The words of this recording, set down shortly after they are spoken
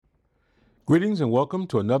Greetings and welcome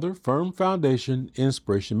to another Firm Foundation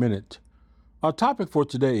Inspiration Minute. Our topic for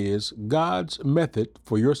today is God's method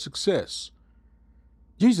for your success.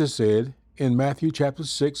 Jesus said in Matthew chapter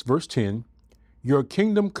 6, verse 10, "Your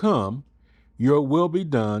kingdom come, your will be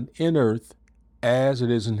done in earth as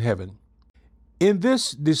it is in heaven." In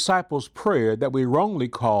this disciples' prayer that we wrongly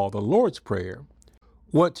call the Lord's Prayer,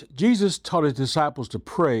 what Jesus taught his disciples to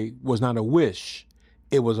pray was not a wish,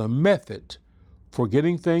 it was a method for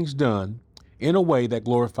getting things done in a way that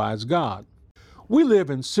glorifies God. We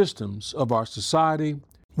live in systems of our society.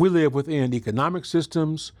 We live within economic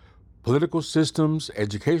systems, political systems,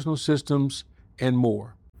 educational systems, and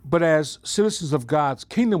more. But as citizens of God's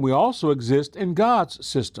kingdom, we also exist in God's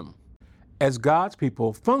system. As God's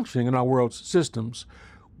people functioning in our world's systems,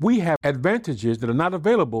 we have advantages that are not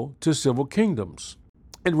available to civil kingdoms.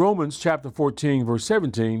 In Romans chapter 14, verse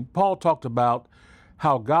 17, Paul talked about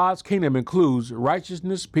how God's kingdom includes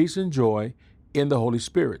righteousness, peace, and joy in the Holy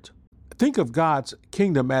Spirit. Think of God's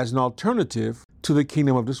kingdom as an alternative to the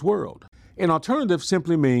kingdom of this world. An alternative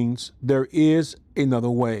simply means there is another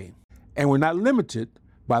way, and we're not limited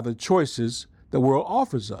by the choices the world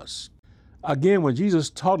offers us. Again, when Jesus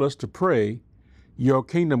taught us to pray, "Your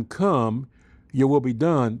kingdom come, your will be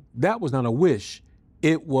done," that was not a wish,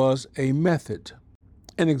 it was a method.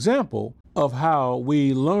 An example of how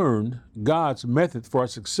we learned God's method for our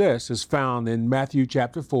success is found in Matthew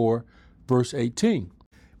chapter 4, verse 18,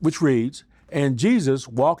 which reads, "And Jesus,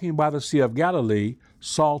 walking by the Sea of Galilee,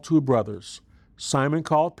 saw two brothers, Simon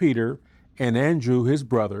called Peter, and Andrew his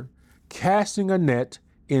brother, casting a net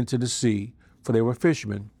into the sea, for they were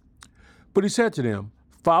fishermen. But he said to them,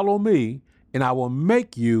 'Follow me, and I will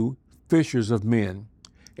make you fishers of men.'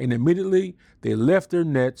 And immediately they left their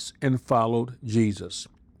nets and followed Jesus."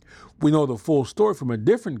 We know the full story from a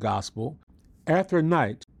different gospel. After a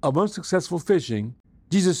night of unsuccessful fishing,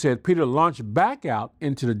 Jesus said, "Peter, launch back out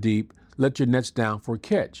into the deep, let your nets down for a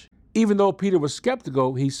catch." Even though Peter was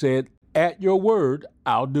skeptical, he said, "At your word,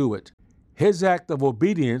 I'll do it." His act of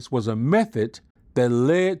obedience was a method that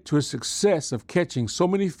led to his success of catching so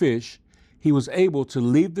many fish, he was able to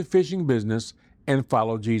leave the fishing business and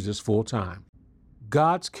follow Jesus full time.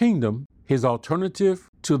 God's kingdom, his alternative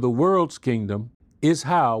to the world's kingdom, is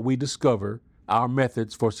how we discover our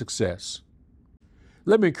methods for success.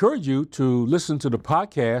 Let me encourage you to listen to the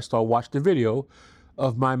podcast or watch the video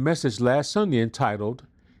of my message last Sunday entitled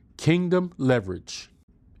Kingdom Leverage.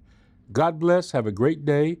 God bless, have a great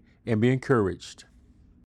day, and be encouraged.